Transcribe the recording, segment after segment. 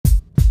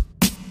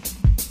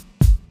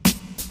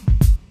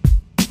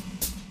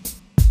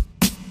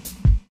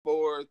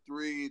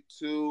Three,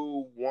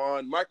 two,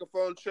 one.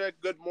 Microphone check.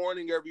 Good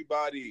morning,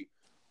 everybody.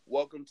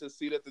 Welcome to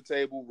Seat at the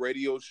Table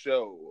radio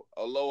show.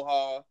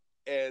 Aloha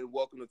and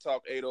welcome to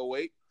Talk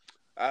 808.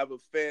 I have a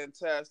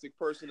fantastic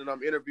person that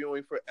I'm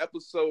interviewing for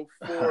episode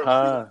 4 of Seat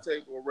at the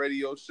Table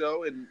radio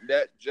show, and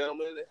that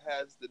gentleman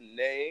has the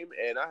name,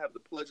 and I have the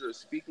pleasure of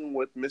speaking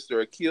with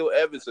Mr. Akil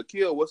Evans.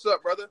 Akil, what's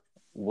up, brother?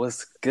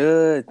 What's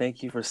good?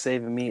 Thank you for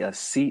saving me a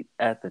seat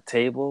at the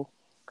table.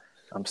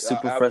 I'm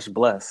super fresh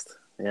blessed.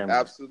 Yeah,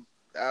 man.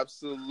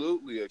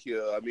 Absolutely,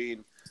 Akil. I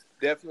mean,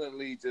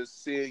 definitely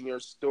just seeing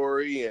your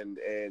story and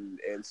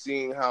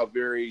seeing how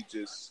very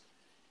just,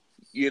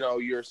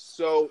 you're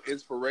so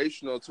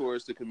inspirational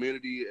towards the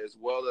community as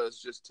well as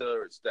just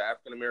towards the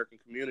African American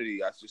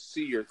community. I just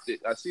see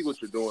I see what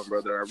you're doing,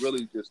 brother. I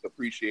really just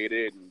appreciate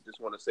it and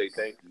just want to say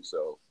thank you.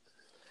 So,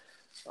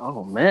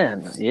 oh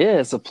man,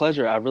 yeah, it's a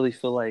pleasure. I really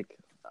feel like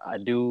I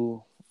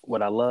do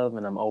what I love,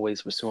 and I'm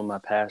always pursuing my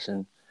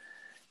passion,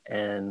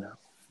 and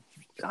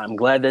I'm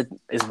glad that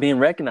it's being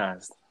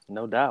recognized.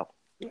 No doubt.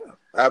 Yeah,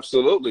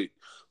 absolutely.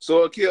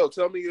 So, Akil,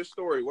 tell me your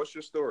story. What's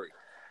your story?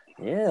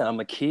 Yeah, I'm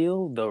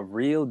Akil, the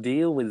real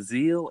deal with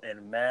zeal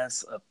and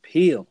mass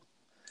appeal.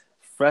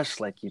 Fresh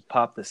like you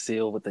pop the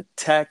seal with the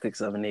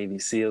tactics of a Navy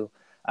SEAL.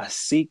 I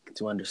seek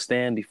to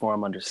understand before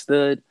I'm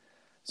understood,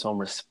 so I'm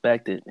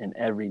respected in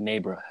every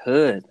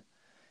neighborhood.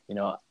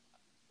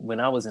 When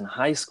I was in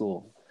high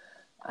school,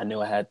 I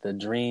knew I had the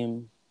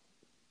dream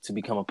to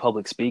become a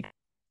public speaker.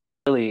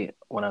 Really,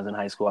 when I was in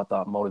high school, I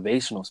thought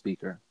motivational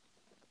speaker.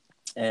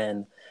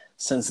 And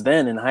since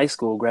then, in high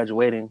school,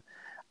 graduating,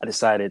 I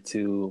decided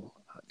to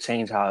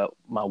change how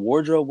my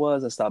wardrobe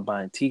was. I stopped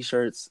buying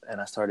T-shirts,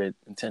 and I started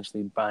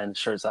intentionally buying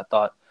shirts I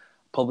thought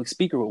a public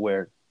speaker would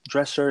wear,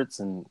 dress shirts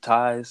and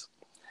ties.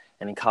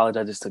 And in college,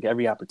 I just took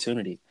every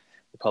opportunity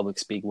to public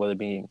speak, whether it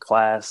be in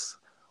class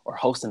or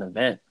host an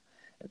event.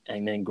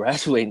 And then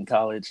graduating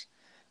college,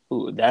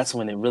 that's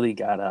when it really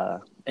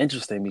got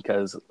interesting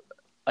because,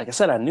 like I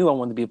said, I knew I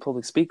wanted to be a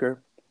public speaker,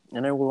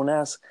 and everyone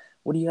asked,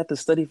 what do you have to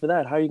study for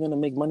that? How are you going to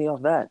make money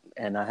off that?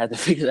 And I had to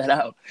figure that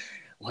out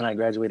when I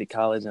graduated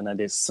college, and I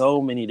did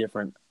so many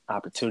different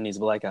opportunities.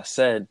 But like I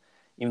said,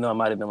 even though I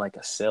might have been like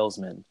a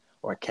salesman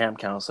or a camp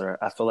counselor,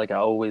 I feel like I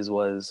always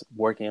was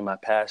working in my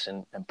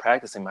passion and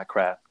practicing my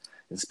craft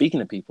and speaking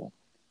to people.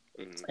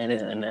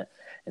 Mm-hmm.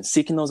 And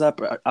seeking those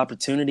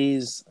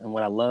opportunities, and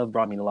what I love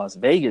brought me to Las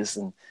Vegas.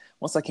 And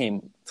once I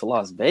came to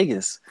Las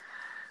Vegas,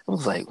 I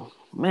was like,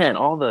 man,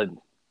 all the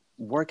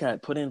work I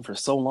had put in for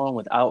so long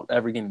without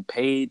ever getting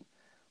paid,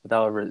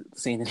 without ever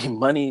seeing any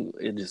money,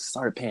 it just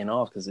started paying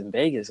off. Because in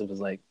Vegas, it was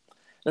like,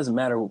 it doesn't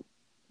matter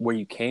where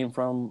you came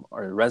from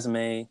or your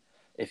resume.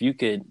 If you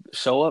could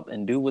show up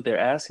and do what they're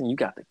asking, you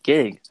got the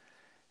gig.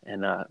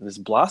 And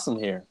just blossomed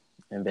here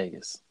in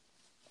Vegas.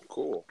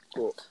 Cool.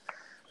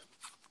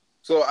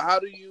 So how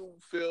do you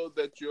feel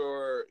that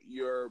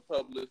your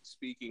public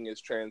speaking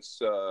is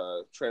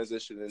transitioned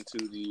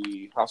into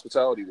the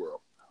hospitality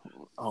world?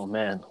 Oh,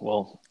 man.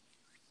 Well,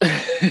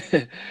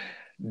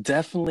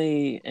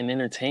 definitely in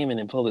entertainment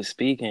and public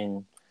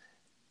speaking,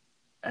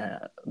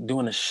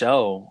 doing a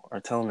show or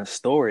telling a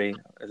story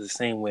is the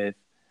same with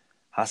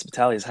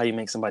hospitality. Is how you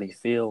make somebody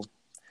feel.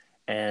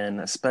 And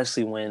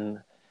especially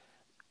when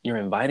you're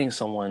inviting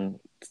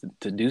someone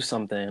to do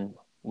something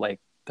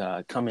like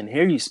come and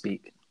hear you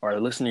speak, or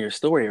listen to your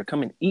story, or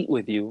come and eat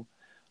with you,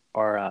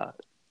 or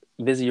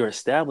visit your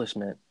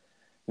establishment,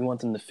 you want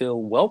them to feel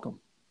welcome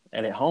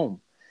and at home.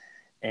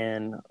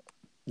 And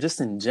just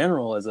in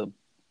general, as a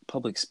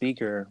public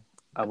speaker,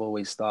 I've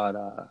always thought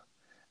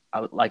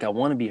I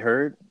want to be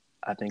heard.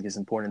 I think it's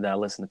important that I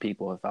listen to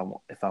people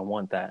if I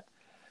want that.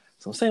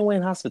 So I'm saying, way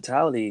in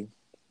hospitality,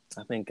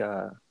 I think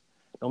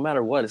no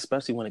matter what,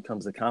 especially when it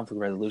comes to conflict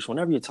resolution,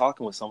 whenever you're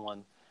talking with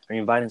someone or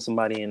you're inviting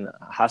somebody in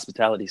a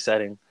hospitality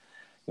setting,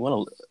 you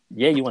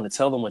want to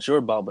tell them what you're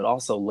about, but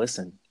also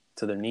listen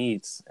to their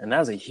needs. And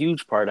that's a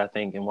huge part, I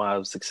think, in why I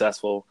was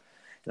successful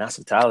in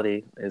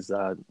hospitality is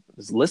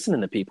listening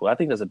to people. I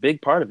think that's a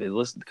big part of it.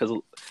 Listen, because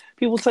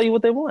people tell you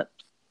what they want.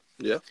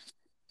 Yeah,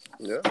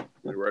 you're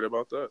right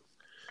about that.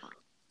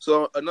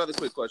 So another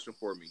quick question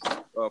for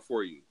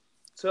you.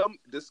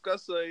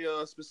 Discuss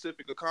a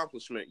specific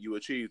accomplishment you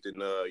achieved in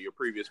your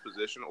previous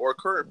position or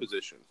current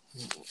position.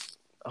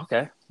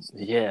 Okay.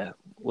 Yeah.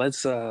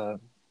 Let's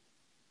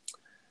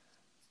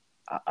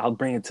I'll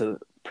bring it to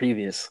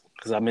previous,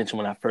 because I mentioned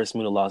when I first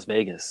moved to Las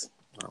Vegas.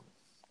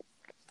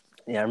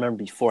 I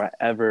remember before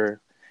it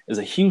was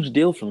a huge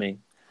deal for me.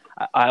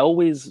 I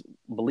always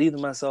believed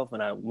in myself,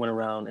 and I went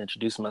around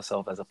introducing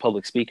myself as a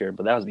public speaker,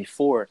 but that was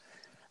before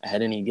I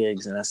had any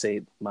gigs. And I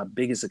say my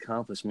biggest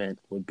accomplishment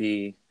would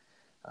be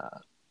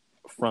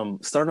from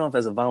starting off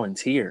as a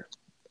volunteer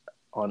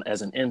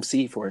as an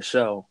MC for a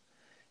show,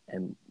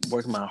 and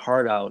working my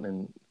heart out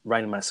and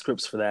writing my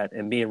scripts for that,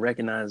 and being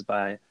recognized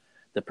by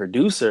the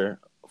producer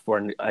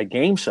for a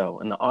game show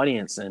in the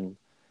audience, and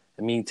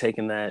me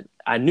taking that.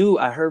 I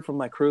heard from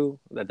my crew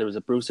that there was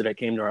a producer that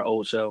came to our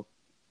old show,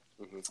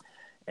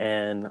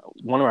 and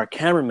one of our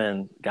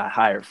cameramen got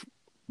hired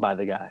by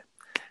the guy.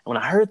 when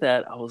I heard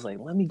that, I was like,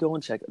 let me go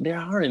and check. They're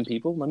hiring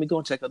people. Let me go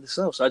and check out the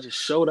show. So I just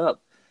showed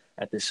up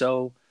at the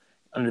show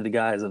under the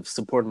guise of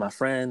supporting my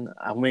friend.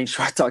 I made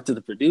sure I talked to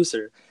the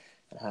producer.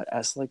 I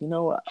asked, like,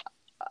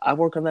 I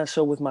work on that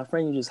show with my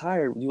friend you just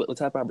hired. What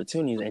type of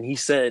opportunities? And he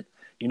said,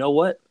 you know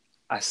what?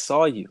 I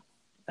saw you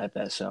at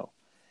that show,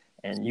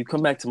 and you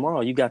come back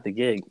tomorrow. You got the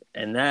gig,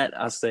 and that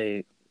I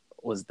say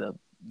was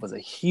a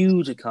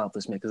huge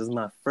accomplishment because it's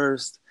my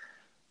first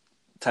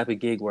type of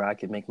gig where I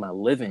could make my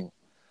living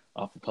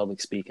off of public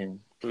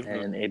speaking. Mm-hmm.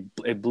 And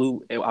it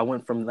blew. I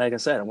went from, like I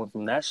said, I went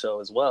from that show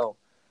as well.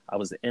 I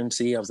was the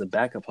MC. I was the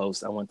backup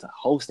host. I went to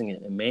hosting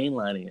it and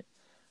mainlining it,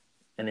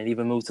 and it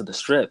even moved to the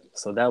strip.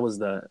 So that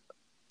was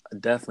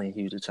definitely a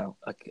huge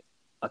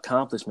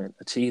accomplishment,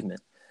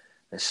 achievement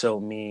that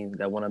showed me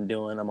that what I'm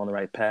doing, I'm on the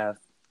right path,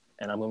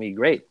 and I'm gonna be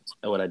great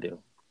at what I do.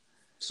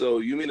 So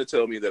you mean to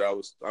tell me that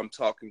I'm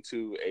talking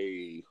to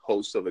a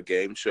host of a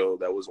game show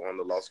that was on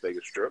the Las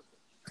Vegas Strip?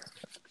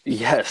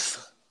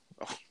 Yes.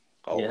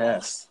 Oh,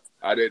 Yes.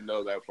 wow. I didn't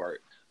know that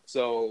part.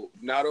 So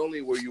not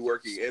only were you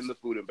working in the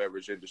food and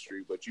beverage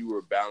industry, but you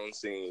were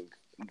balancing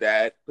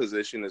that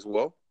position as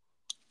well?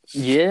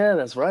 Yeah,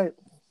 that's right.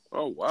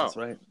 Oh, wow. That's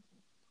right.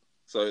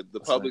 So the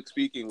public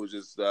speaking was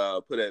just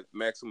put at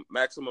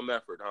maximum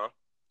effort, huh?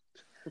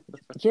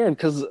 Yeah,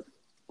 because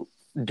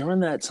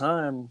during that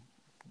time,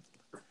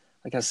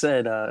 like I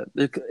said,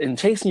 in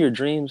chasing your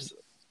dreams,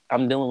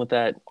 I'm dealing with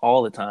that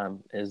all the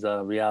time. Is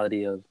the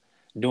reality of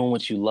doing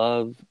what you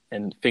love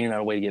and figuring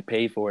out a way to get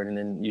paid for it, and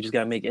then you just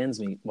gotta make ends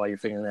meet while you're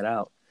figuring that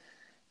out.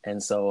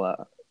 And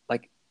so,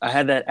 like, I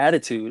had that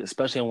attitude,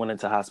 especially when I went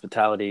into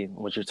hospitality,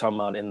 which you're talking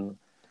about in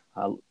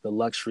the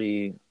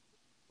luxury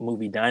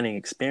movie dining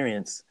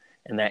experience.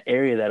 And that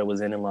area that it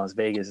was in Las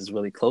Vegas is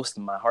really close to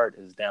my heart,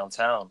 is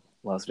downtown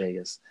Las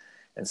Vegas.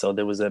 And so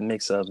there was a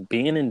mix of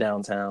being in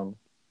downtown,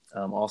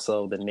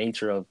 also the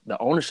nature of the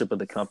ownership of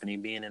the company,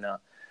 being in a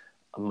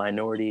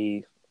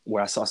minority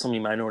where I saw so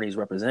many minorities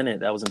represented.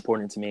 That was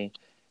important to me.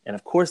 And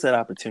of course, that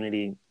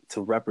opportunity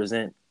to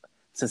represent,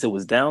 since it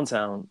was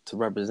downtown, to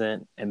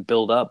represent and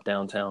build up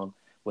downtown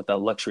with a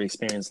luxury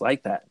experience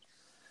like that.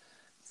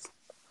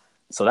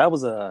 So that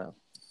was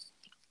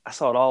I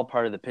saw it all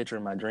part of the picture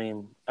in my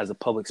dream as a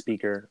public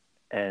speaker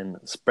and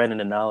spreading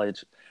the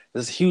knowledge.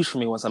 This is huge for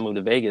me. Once I moved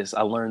to Vegas,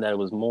 I learned that it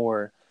was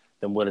more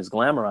than what is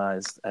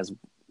glamorized as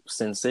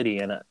Sin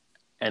City,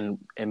 and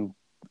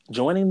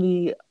joining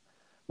the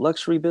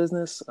luxury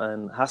business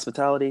and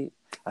hospitality,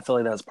 I feel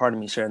like that was part of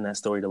me sharing that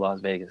story to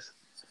Las Vegas.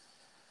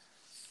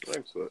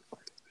 Excellent.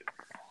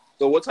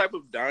 So what type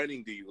of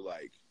dining do you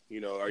like?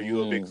 Are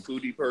you a big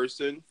foodie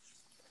person?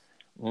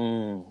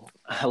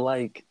 I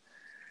like,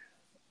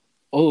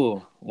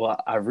 oh,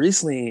 well, I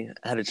recently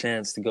had a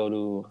chance to go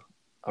to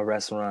a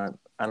restaurant.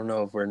 I don't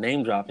know if we're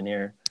name dropping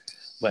here,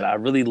 but I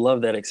really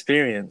love that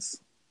experience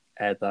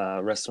at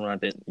the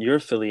restaurant that you're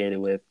affiliated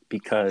with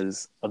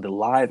because of the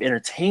live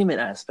entertainment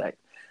aspect.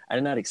 I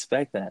did not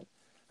expect that.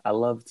 I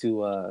love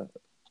to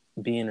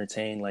be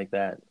entertained like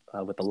that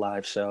with a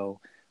live show.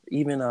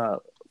 Even,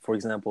 for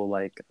example,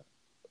 like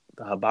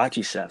the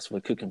hibachi chefs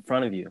would cook in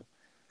front of you.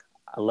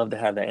 I love to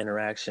have that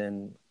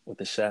interaction with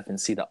the chef and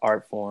see the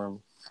art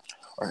form,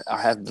 or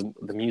have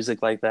the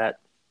music like that.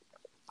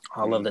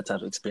 I love that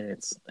type of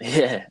experience.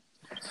 Yeah.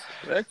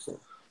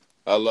 Excellent.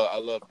 I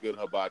love good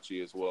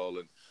hibachi as well,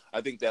 and I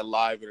think that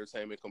live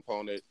entertainment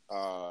component,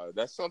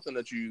 that's something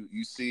that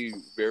you see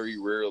very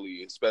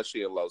rarely,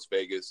 especially in Las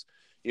Vegas.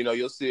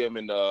 You'll see them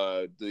in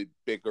the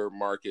bigger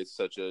markets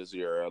such as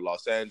your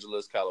Los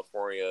Angeles,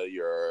 California,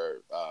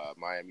 your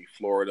Miami,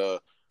 Florida,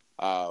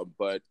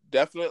 but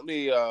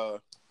definitely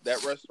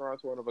that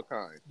restaurant's one of a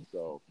kind.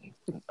 So,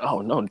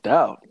 Oh, no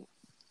doubt.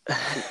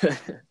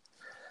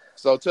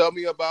 so tell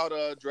me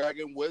about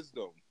Dragon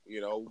Wisdom.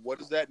 What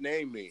does that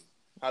name mean?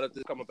 How did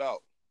this come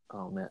about?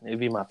 Oh man, it'd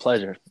be my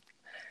pleasure.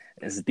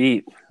 It's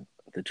deep.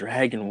 The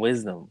dragon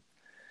wisdom.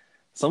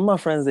 Some of my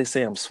friends, they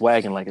say I'm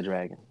swagging like a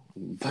dragon,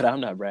 but I'm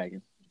not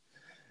bragging.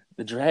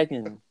 The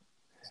dragon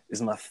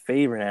is my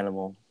favorite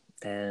animal,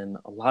 and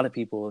a lot of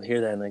people hear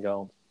that and they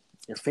go,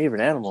 "Your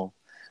favorite animal?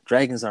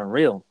 Dragons aren't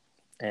real."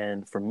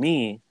 And for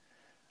me,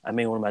 I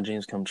made one of my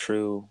dreams come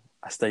true.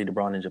 I studied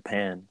abroad in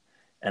Japan,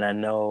 and I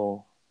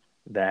know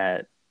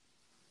that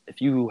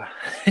if you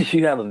if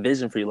you have a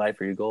vision for your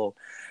life or your goal,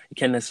 you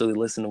can't necessarily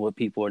listen to what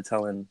people are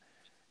telling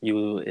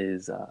you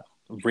is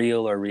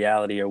real or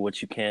reality or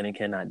what you can and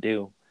cannot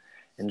do.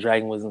 And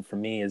dragon wisdom for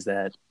me is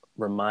that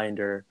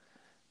reminder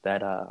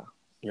that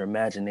your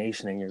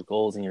imagination and your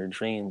goals and your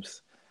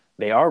dreams,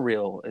 they are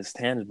real, it's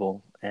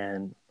tangible,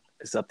 and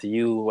it's up to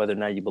you whether or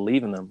not you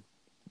believe in them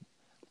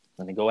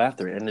and to go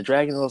after it. And the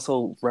dragon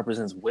also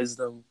represents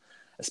wisdom,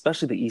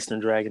 especially the Eastern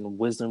dragon,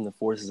 wisdom, the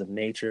forces of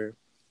nature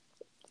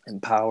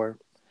and power.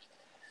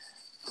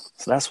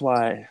 So that's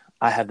why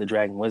I have the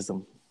dragon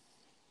wisdom.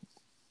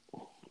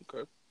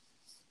 Okay,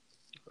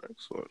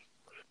 excellent.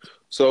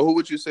 So, who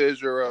would you say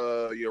is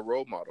your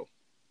role model?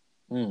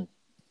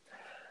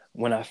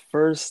 When I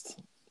first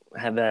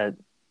had that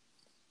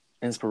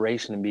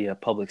inspiration to be a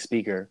public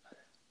speaker,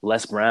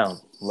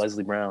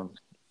 Leslie Brown,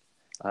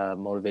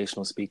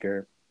 motivational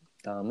speaker.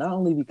 Not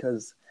only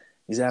because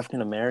he's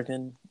African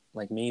American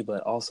like me,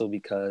 but also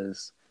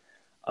because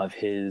of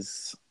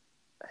his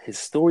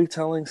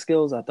storytelling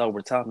skills. I thought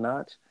were top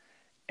notch.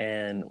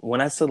 And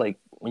when I said like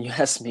when you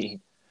asked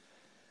me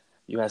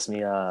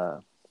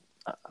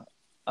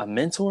a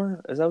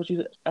mentor. Is that what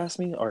you asked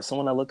me, or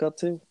someone I look up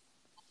to?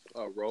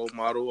 A role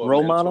model, a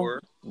Role model?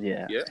 mentor.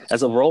 Yeah. Yeah.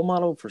 As a role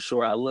model, for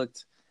sure, I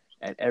looked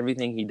at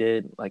everything he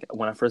did. Like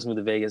when I first moved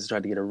to Vegas, I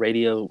tried to get a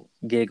radio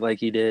gig like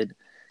he did,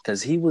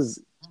 because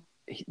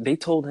they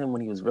told him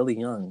when he was really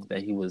young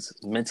that he was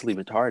mentally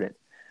retarded.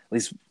 At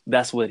least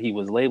that's what he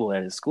was labeled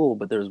at his school.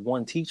 But there was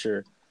one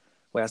teacher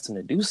who asked him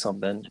to do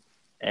something,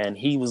 and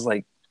he was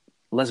like,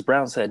 Les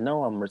Brown said,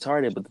 "No, I'm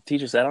retarded." But the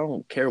teacher said, "I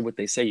don't care what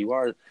they say you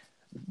are,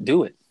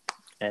 do it."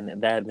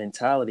 And that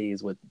mentality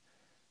is what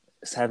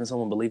having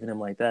someone believe in him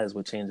like that is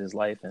what changed his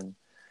life. And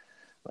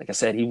like I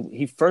said,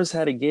 he first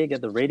had a gig at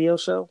the radio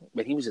show,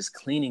 but he was just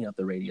cleaning up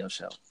the radio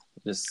show,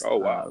 just Oh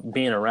wow.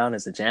 being around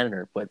as a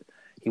janitor. But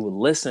he would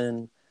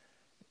listen.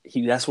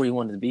 That's where he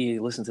wanted to be. He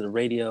listened to the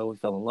radio. He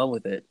fell in love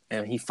with it,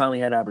 and he finally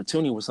had an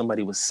opportunity where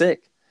somebody was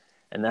sick,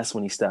 and that's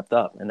when he stepped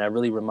up. And that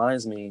really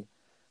reminds me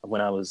of when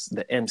I was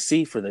the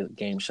MC for the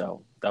game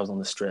show that was on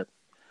the Strip.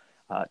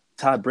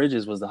 Todd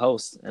Bridges was the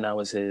host, and I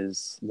was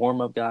his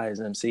warm-up guy, his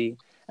MC.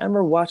 I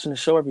remember watching the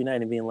show every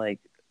night and being like,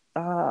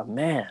 "Ah,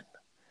 man,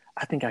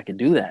 I think I could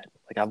do that."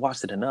 Like I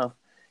watched it enough.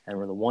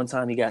 And the one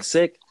time he got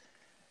sick,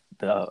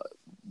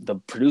 the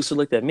producer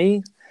looked at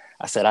me.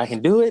 I said, "I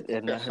can do it,"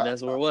 and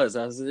that's where it was.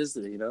 That was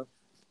history, you know.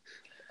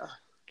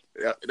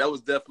 Yeah, that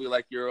was definitely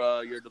like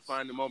your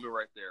defining moment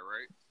right there,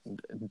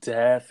 right?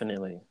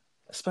 Definitely,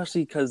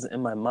 especially because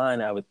in my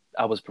mind,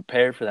 I was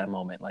prepared for that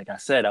moment. Like I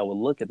said, I would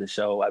look at the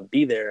show, I'd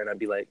be there, and I'd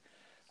be like,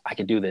 "I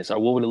could do this," or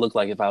what would it look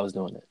like if I was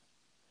doing it?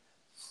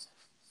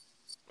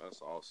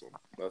 That's awesome.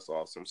 That's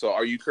awesome. So,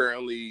 are you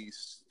currently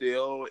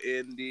still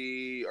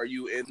Are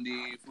you in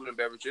the food and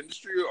beverage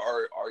industry,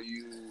 or are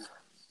you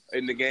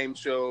in the game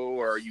show,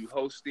 or are you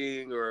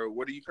hosting, or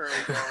what are you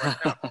currently doing right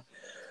now?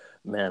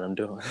 Man, I'm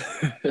doing.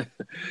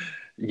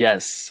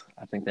 Yes,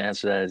 I think the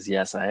answer to that is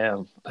yes, I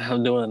am.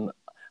 I'm doing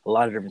a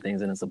lot of different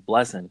things, and it's a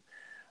blessing.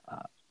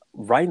 Uh,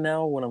 right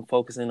now, what I'm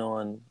focusing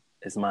on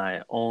is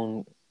my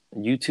own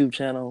YouTube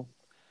channel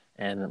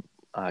and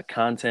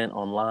content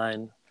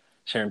online,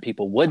 sharing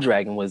people what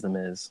Dragon Wisdom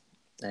is.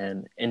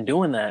 And in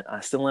doing that, I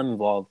still am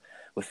involved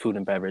with food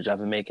and beverage. I've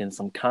been making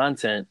some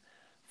content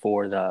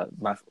for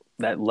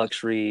that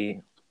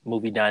luxury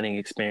movie dining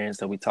experience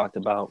that we talked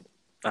about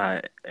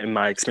in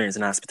my experience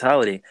in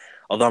hospitality.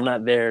 Although I'm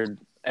not there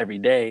every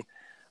day,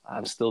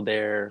 I'm still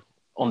there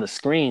on the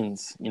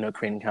screens,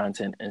 creating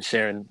content and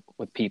sharing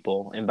with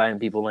people, inviting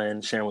people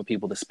in, sharing with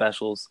people the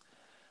specials.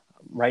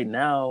 Right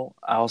now,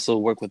 I also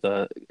work with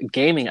a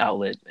gaming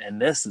outlet,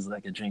 and this is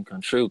like a dream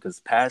come true because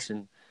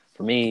passion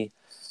for me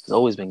has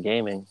always been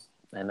gaming.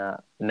 And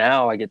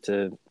now I get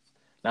to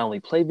not only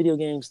play video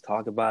games,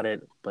 talk about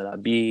it, but I'll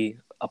be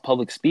a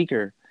public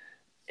speaker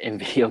in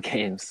video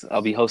games.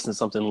 I'll be hosting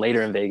something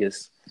later in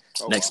Vegas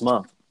next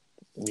month.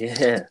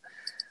 Yeah,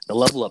 the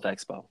Level Up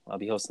Expo. I'll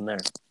be hosting there.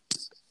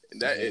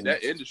 And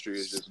that industry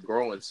is just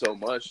growing so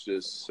much.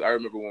 I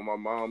remember when my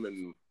mom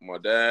and my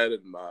dad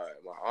and my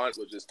aunt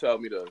would just tell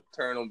me to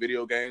turn on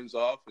video games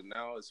off, and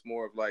now it's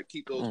more of like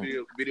keep those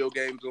video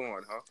games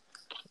on, huh?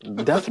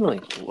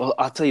 Definitely. Well,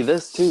 I'll tell you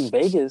this too.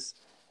 Vegas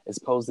is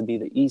supposed to be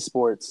the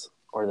esports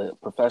or the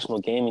professional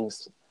gaming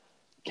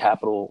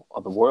capital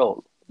of the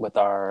world.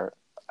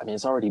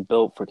 It's already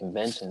built for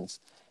conventions,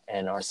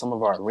 and some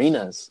of our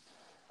arenas.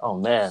 Oh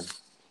man,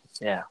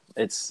 yeah,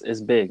 it's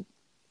big.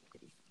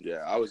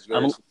 Yeah, I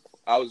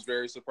was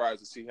very surprised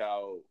to see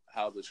how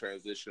the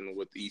transition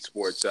with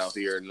esports out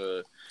here in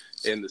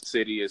the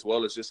city, as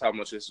well as just how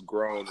much it's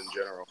grown in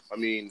general. I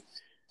mean,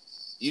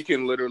 you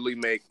can literally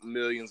make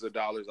millions of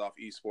dollars off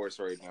esports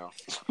right now.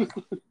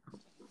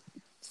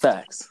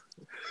 Facts.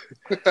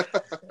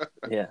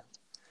 Yeah.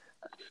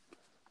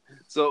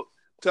 So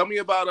tell me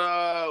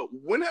about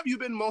when have you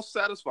been most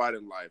satisfied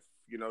in life?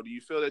 Do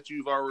you feel that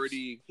you've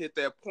already hit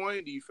that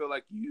point? Do you feel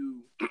like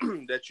you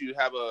that you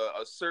have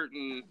a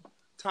certain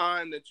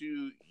time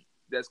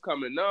that's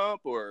coming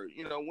up, or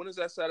when is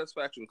that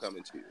satisfaction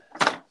coming to you?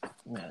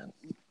 Man,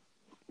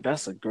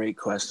 that's a great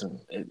question.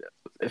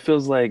 It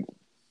feels like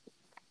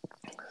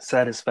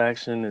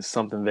satisfaction is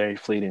something very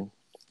fleeting.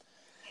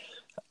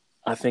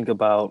 I think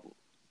about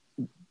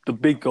the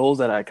big goals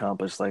that I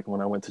accomplished, like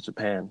when I went to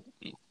Japan,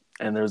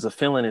 and there's a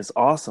feeling, it's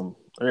awesome.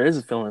 There is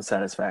a feeling of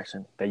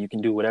satisfaction that you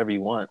can do whatever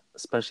you want,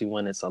 especially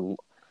when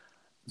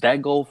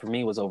that goal for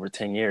me was over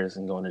 10 years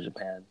in going to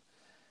Japan.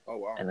 Oh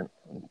wow. And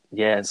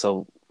yeah,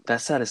 so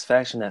that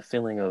satisfaction, that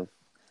feeling of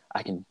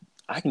I can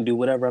do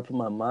whatever I put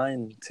my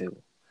mind to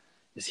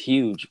is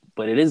huge,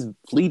 but it is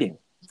fleeting.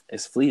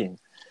 It's fleeting.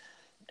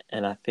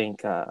 And I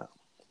think I'm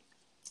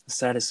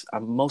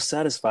most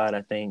satisfied,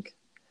 I think,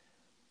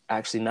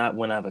 actually not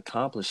when I've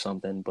accomplished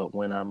something, but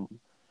when I'm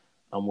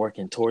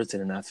working towards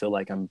it and I feel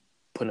like I'm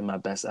putting my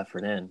best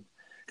effort in.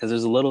 Because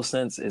there's a little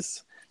sense,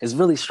 it's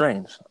really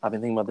strange. I've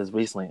been thinking about this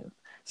recently.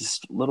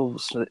 this little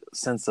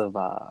sense of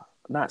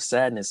not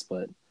sadness,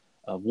 but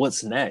of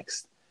what's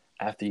next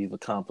after you've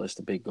accomplished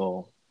a big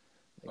goal.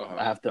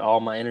 After all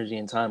my energy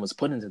and time was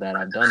put into that,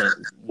 I've done it.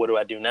 What do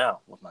I do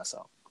now with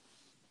myself?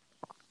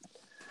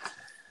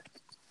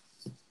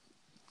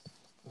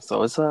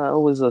 So it's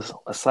always a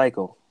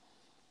cycle.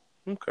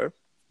 Okay.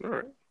 All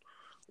right.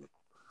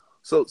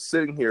 So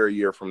sitting here a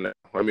year from now,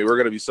 I mean, we're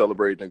going to be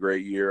celebrating a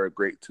great year, a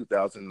great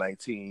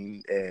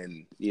 2019.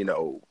 And,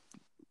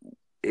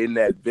 in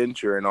that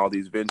venture and all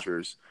these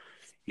ventures,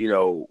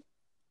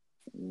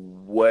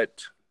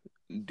 what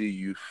do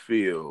you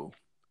feel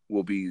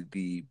will be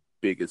the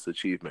biggest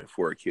achievement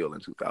for Akil in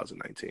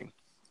 2019?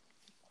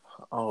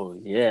 Oh,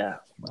 yeah.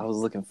 I was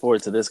looking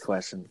forward to this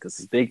question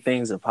because big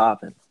things are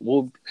popping.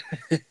 Well,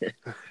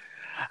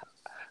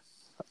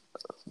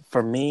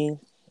 for me,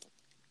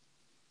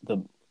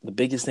 the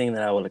biggest thing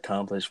that I would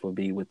accomplish would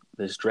be with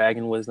this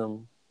dragon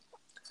wisdom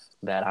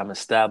that I'm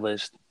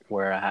established,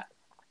 where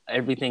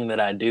everything that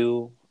I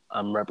do,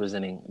 I'm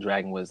representing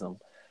dragon wisdom.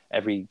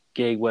 Every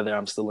gig, whether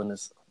I'm still in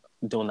this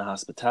doing the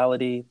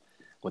hospitality,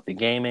 with the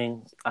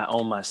gaming, I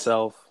own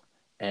myself,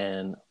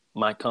 and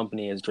my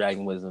company is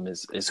Dragon Wisdom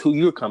is who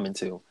you're coming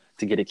to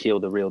get Akil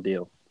the real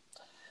deal.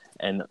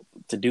 And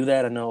to do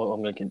that, I know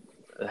I'm going to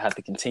have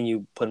to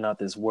continue putting out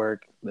this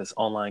work, this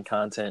online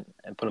content,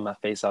 and putting my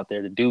face out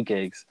there to do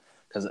gigs.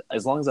 Because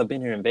as long as I've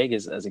been here in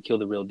Vegas as Akil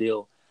the real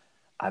deal,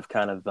 I've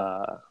kind of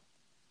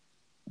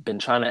been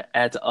trying to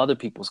add to other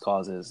people's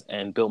causes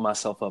and build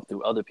myself up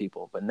through other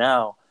people. But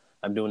now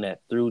I'm doing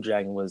that through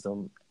Dragon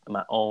Wisdom,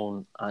 my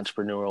own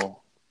entrepreneurial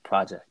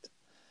project.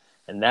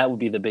 And that would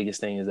be the biggest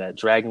thing, is that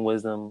Dragon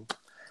Wisdom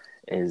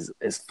is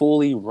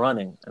fully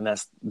running. And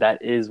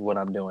that is what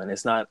I'm doing.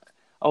 It's not,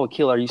 oh,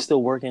 Akil, are you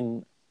still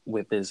working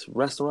with this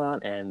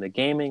restaurant and the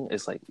gaming?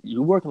 It's like,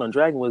 you're working on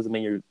Dragon Wisdom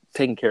and you're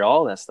taking care of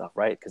all that stuff,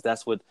 right? Because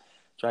that's what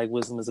Dragon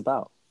Wisdom is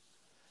about.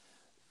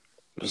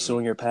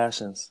 Pursuing your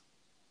passions.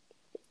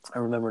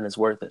 And remembering it's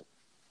worth it.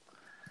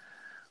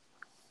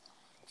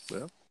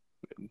 Well,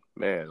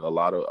 man, a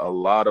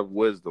lot of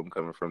wisdom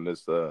coming from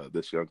this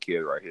young kid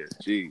right here.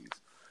 Jeez.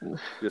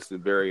 Just a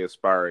very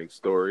inspiring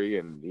story,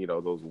 and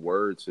those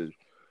words.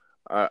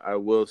 I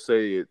will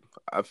say it.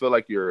 I feel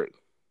like your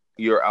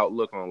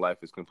outlook on life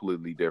is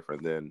completely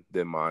different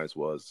than mine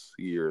was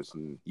years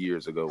and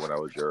years ago when I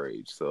was your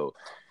age. So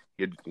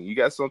you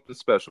got something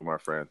special, my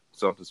friend.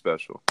 Something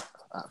special.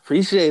 I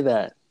appreciate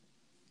that.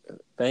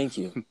 Thank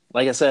you.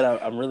 Like I said,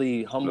 I'm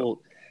really humbled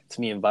to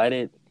be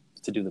invited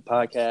to do the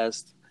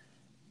podcast.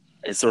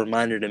 It's a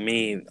reminder to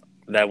me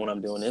that what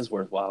I'm doing is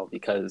worthwhile,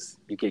 because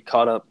you get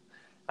caught up.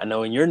 I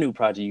know in your new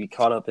project, you get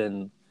caught up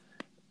in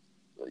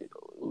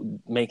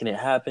making it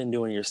happen,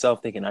 doing it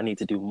yourself, thinking I need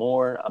to do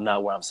more. I'm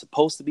not where I'm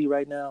supposed to be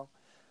right now.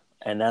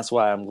 And that's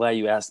why I'm glad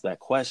you asked that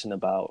question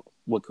about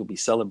what could be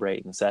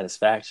celebrating and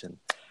satisfaction,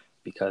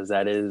 because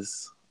that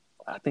is,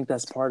 I think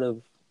that's part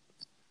of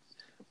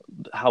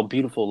how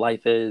beautiful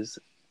life is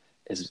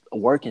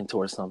working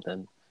towards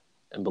something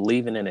and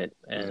believing in it.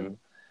 And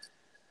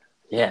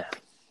yeah,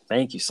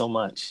 thank you so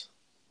much.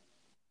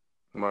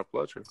 My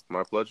pleasure.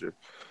 My pleasure.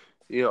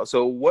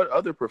 So what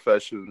other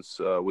professions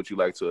would you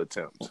like to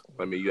attempt?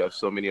 I mean, you have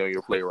so many on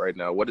your plate right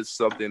now. What is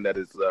something that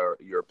is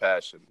your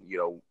passion?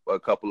 A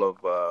couple of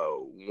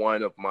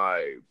one of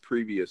my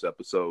previous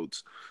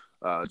episodes,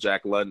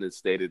 Jack London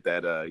stated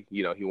that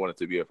he wanted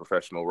to be a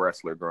professional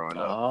wrestler growing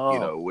up.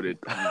 Oh.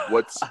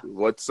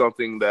 What's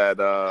something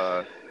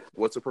that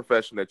what's a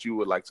profession that you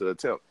would like to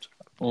attempt?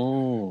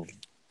 Oh,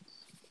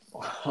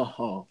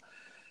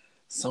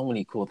 so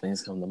many cool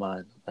things come to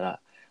mind. But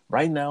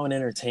right now in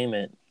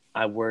entertainment,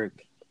 I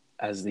work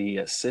as the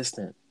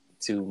assistant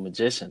to a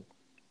magician.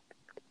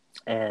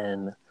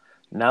 And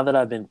now that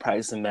I've been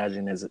practicing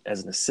magic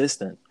as an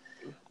assistant,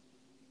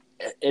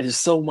 it is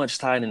so much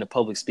tied into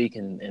public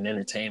speaking and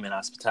entertainment,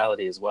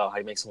 hospitality as well, how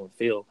you make someone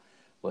feel.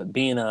 But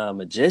being a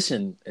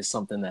magician is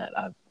something that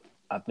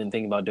I've been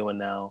thinking about doing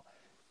now,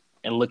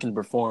 and looking to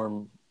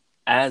perform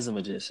as a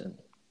magician.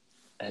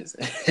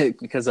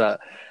 Because that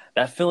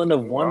feeling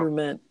of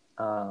wonderment,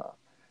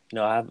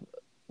 I've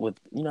with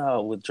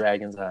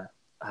dragons, I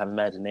have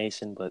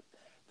imagination, but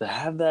to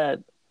have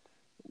that,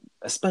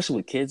 especially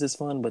with kids, is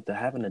fun. But to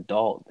have an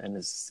adult and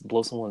just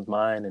blow someone's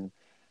mind and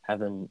have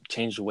them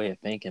change their way of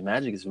thinking,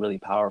 magic is really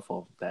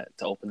powerful. That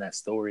to open that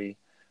story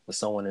with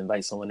someone,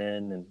 invite someone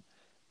in,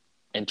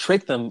 and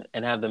trick them,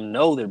 and have them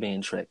know they're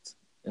being tricked,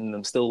 and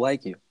them still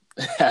like you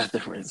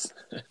afterwards.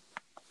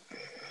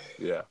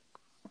 Yeah,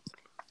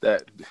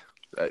 that's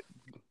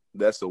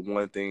the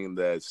one thing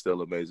that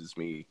still amazes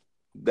me.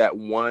 That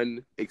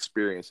one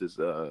experience is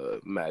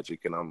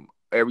magic, and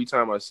every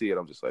time I see it,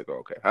 I'm just like, oh,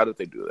 okay, how did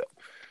they do that?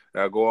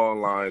 And I go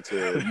online to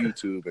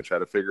YouTube and try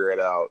to figure it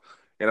out,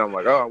 and I'm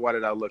like, oh, why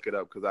did I look it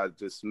up? Because I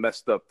just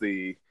messed up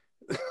the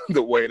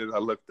the way that I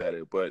looked at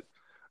it. But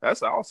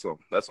that's awesome.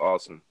 That's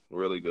awesome.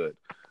 Really good.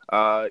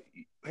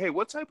 Hey,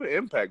 what type of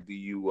impact do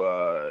you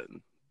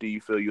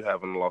feel you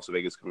have in the Las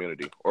Vegas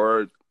community,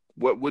 or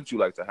what would you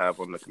like to have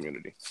on the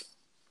community?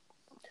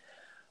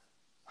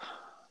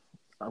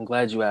 I'm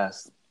glad you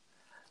asked.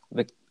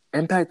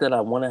 Impact that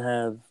I want to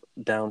have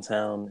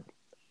downtown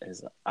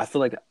is I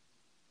feel like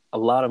a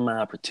lot of my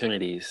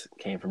opportunities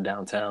came from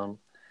downtown,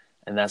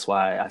 and that's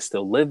why I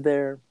still live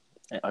there,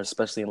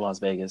 especially in Las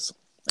Vegas.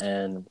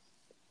 And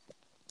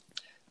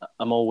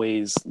I'm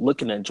always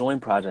looking at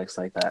joint projects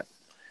like that.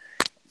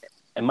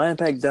 And my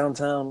impact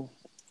downtown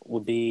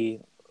would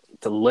be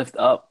to lift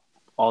up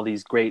all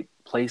these great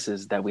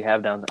places that we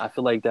have down. I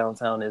feel like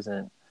downtown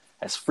isn't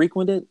as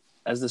frequented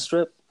as the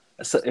Strip.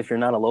 If you're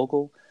not a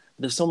local,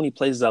 there's so many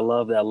places I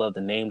love that I love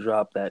to name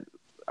drop that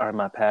are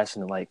my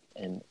passion, like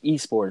in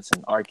esports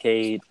and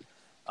arcade,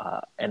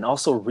 and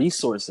also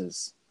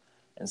resources.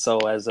 And so,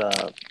 as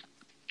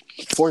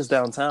towards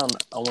downtown,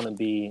 I want to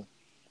be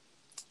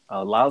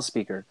a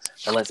loudspeaker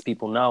that lets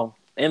people know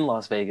in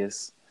Las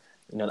Vegas,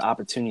 the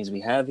opportunities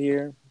we have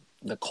here,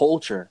 the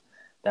culture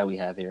that we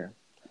have here.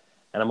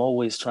 And I'm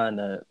always trying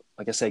to,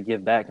 like I said,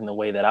 give back in the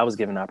way that I was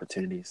given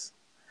opportunities.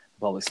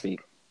 Public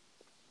speak.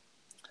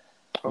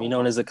 I'm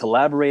known as a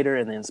collaborator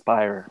and the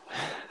inspirer.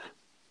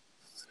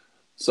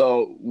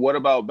 So what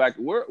about back?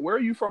 Where are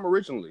you from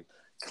originally?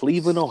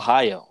 Cleveland,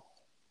 Ohio.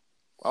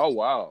 Oh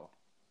wow.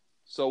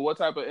 So what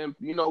type of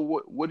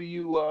what do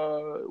you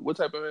what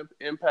type of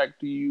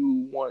impact do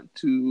you want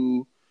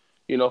to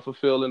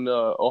fulfill in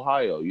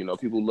Ohio?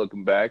 People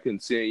looking back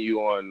and seeing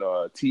you on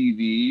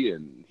TV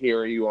and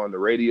hearing you on the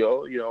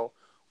radio.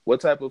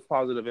 What type of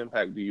positive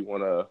impact do you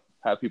want to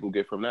have people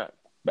get from that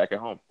back at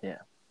home? Yeah,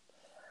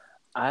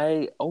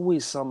 I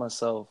always saw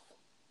myself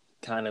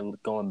kind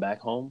of going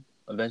back home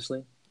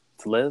eventually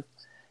to live,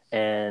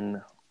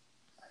 and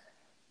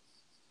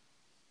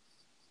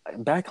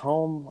back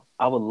home,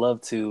 I would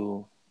love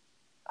to.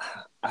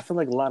 I feel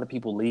like a lot of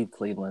people leave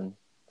Cleveland,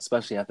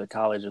 especially after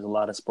college. There's a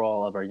lot of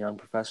sprawl of our young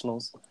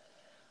professionals.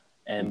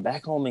 And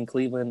back home in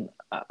Cleveland,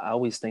 I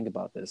always think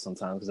about this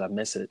sometimes because I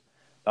miss it.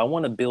 But I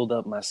want to build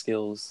up my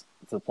skills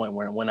to the point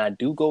where when I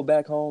do go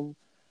back home,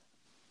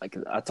 like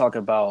I talk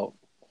about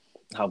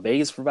how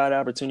Vegas provided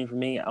opportunity for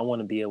me, I want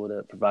to be able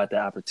to provide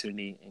that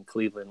opportunity in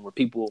Cleveland where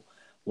people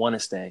want to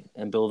stay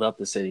and build up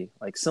the city.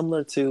 Like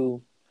similar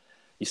to,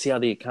 you see how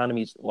the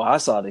economy, well, I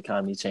saw the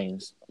economy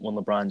change when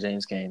LeBron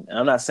James came. And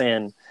I'm not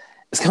saying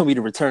it's going to be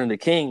the return of the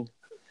king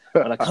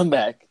when I come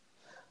back,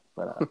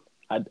 but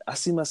I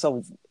see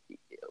myself,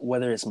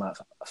 whether it's my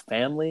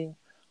family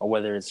or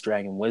whether it's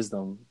Dragon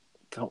Wisdom,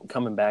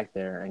 coming back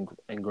there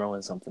and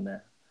growing something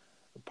there,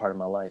 part of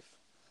my life.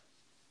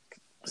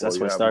 Because that's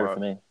where it started for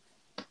me.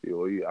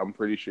 I'm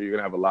pretty sure you're going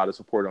to have a lot of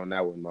support on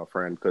that one, my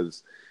friend,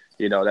 because,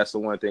 that's the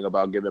one thing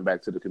about giving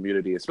back to the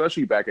community,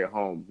 especially back at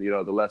home,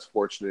 the less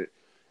fortunate.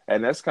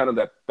 And that's kind of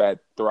that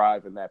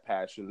thrive and that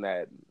passion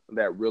that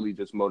really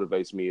just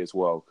motivates me as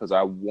well, because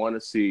I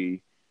want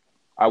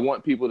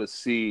people to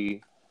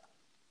see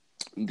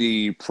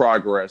the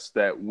progress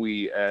that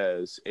we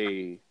as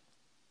a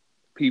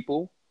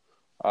people,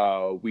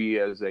 we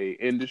as a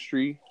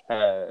industry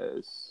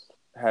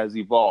has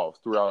evolved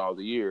throughout all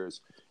the years,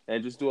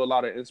 and just do a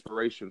lot of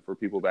inspiration for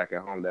people back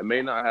at home that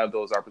may not have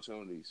those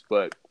opportunities,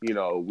 but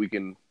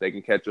they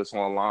can catch us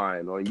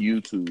online on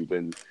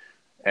YouTube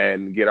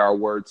and get our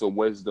words of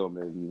wisdom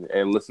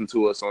and listen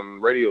to us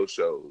on radio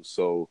shows.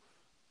 So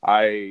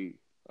I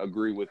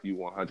agree with you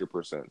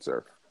 100%,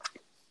 sir.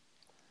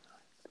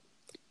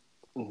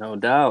 No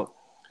doubt.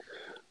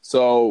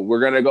 So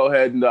we're going to go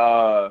ahead and,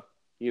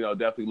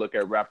 definitely look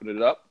at wrapping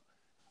it up.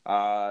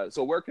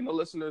 So where can the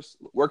listeners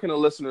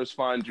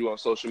find you on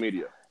social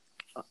media?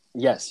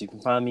 Yes, you can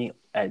find me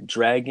at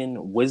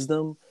Dragon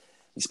Wisdom.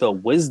 You spell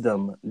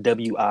wisdom,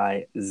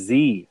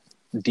 WIZDOM.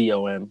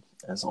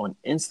 That's on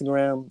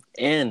Instagram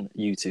and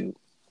YouTube.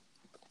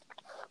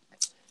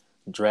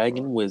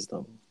 Dragon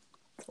Wisdom.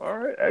 All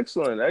right,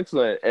 excellent.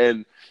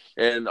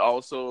 And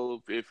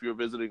also, if you're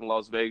visiting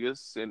Las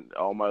Vegas, and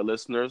all my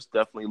listeners,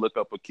 definitely look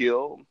up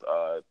Akil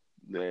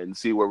and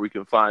see where we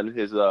can find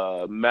his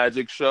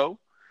magic show.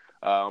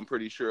 I'm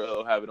pretty sure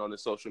he'll have it on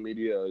his social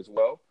media as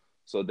well.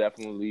 So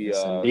definitely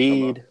yes,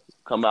 indeed.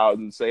 Come out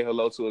and say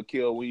hello to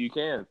Akil when you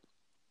can.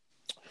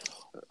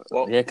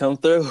 Well, yeah, come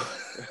through.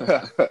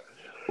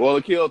 Well,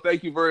 Akil,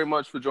 thank you very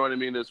much for joining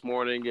me this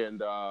morning,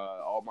 and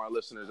all my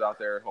listeners out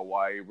there in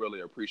Hawaii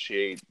really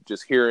appreciate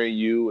just hearing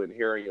you and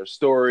hearing your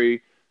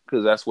story,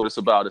 because that's what it's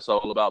about. It's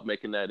all about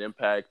making that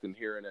impact and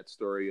hearing that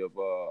story of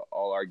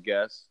all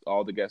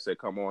the guests that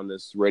come on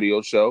this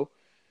radio show.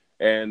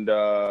 And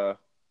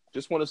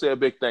just want to say a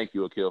big thank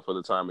you, Akil, for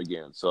the time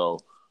again. So,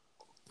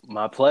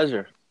 my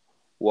pleasure.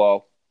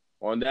 Well,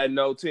 on that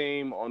note,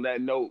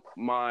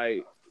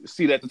 my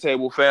Seat at the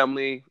Table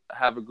family,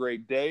 have a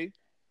great day.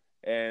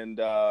 And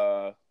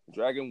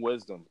Dragon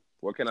Wisdom.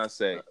 What can I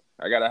say?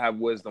 I gotta have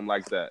wisdom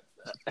like that.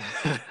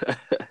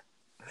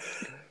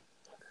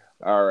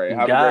 All right.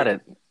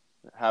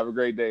 Have a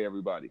great day,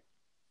 everybody.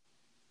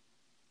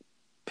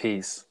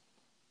 Peace.